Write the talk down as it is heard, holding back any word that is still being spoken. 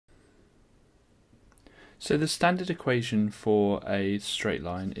So the standard equation for a straight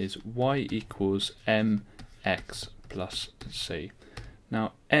line is y equals mx plus c.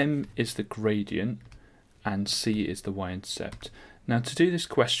 Now m is the gradient and c is the y-intercept. Now to do this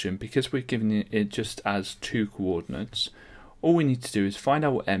question, because we're given it just as two coordinates, all we need to do is find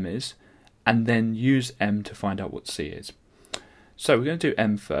out what m is and then use m to find out what c is. So we're going to do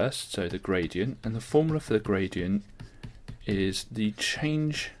m first, so the gradient, and the formula for the gradient is the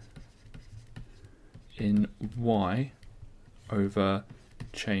change in y over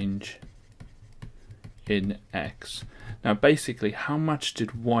change in x. Now basically, how much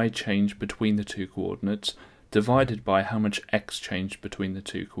did y change between the two coordinates divided by how much x changed between the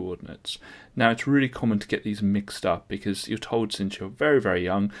two coordinates. Now it's really common to get these mixed up because you're told since you're very, very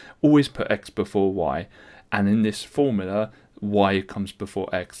young, always put x before y, and in this formula y comes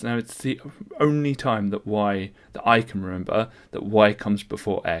before x. Now it's the only time that I can remember that y comes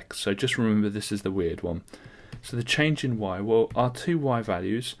before x, so just remember this is the weird one. So the change in y, well, our two y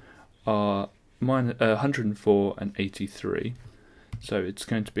values are 104 and 83, so it's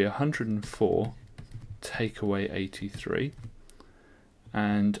going to be 104 take away 83,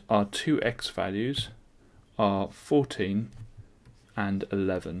 and our two x values are 14 and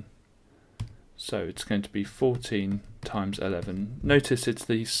 11. So it's going to be 14 times 11. Notice it's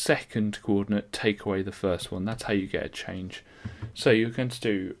the second coordinate take away the first one. That's how you get a change. So you're going to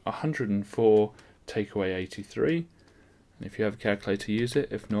do 104 take away 83. And if you have a calculator, use it.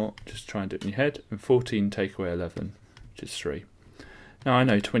 If not, just try and do it in your head. And 14 take away 11, which is 3. Now I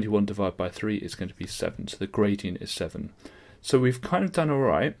know 21 divided by 3 is going to be 7. So the gradient is 7. So we've kind of done all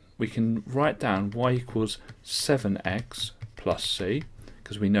right. We can write down y equals 7x plus c,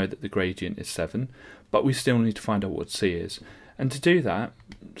 because we know that the gradient is 7, but we still need to find out what c is. And to do that,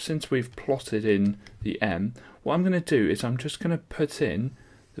 since we've plotted in the m, what I'm going to do is I'm just going to put in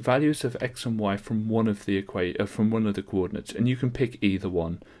the values of x and y from one of the coordinates, and you can pick either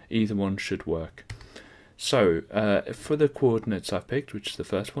one. Either one should work. So for the coordinates I've picked, which is the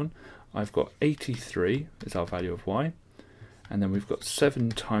first one, I've got 83 is our value of y, and then we've got 7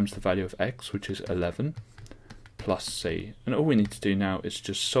 times the value of x, which is 11, plus c, and all we need to do now is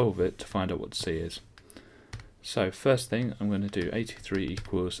just solve it to find out what c is. So first thing, I'm going to do 83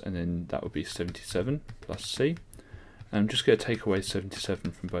 equals, and then that would be 77 plus c, and I'm just going to take away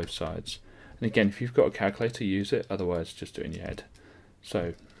 77 from both sides. And again, if you've got a calculator, use it, otherwise just do it in your head.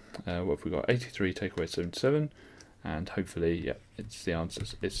 So what have we got? 83 take away 77, and hopefully, yeah, it's the answer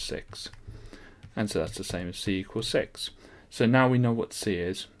is 6. And so that's the same as c equals 6. So now we know what c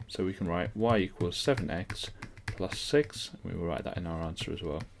is, so we can write y equals 7x plus 6, and we will write that in our answer as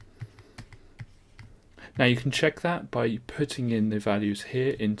well. Now you can check that by putting in the values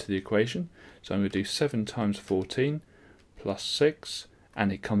here into the equation. So I'm going to do 7 times 14 plus 6,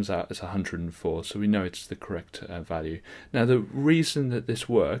 and it comes out as 104, so we know it's the correct value. Now the reason that this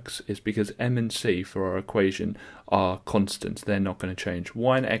works is because m and c for our equation are constants, they're not going to change.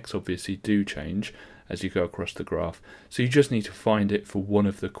 Y and x obviously do change as you go across the graph, so you just need to find it for one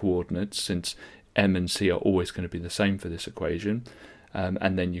of the coordinates, since m and c are always going to be the same for this equation,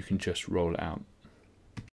 and then you can just roll it out.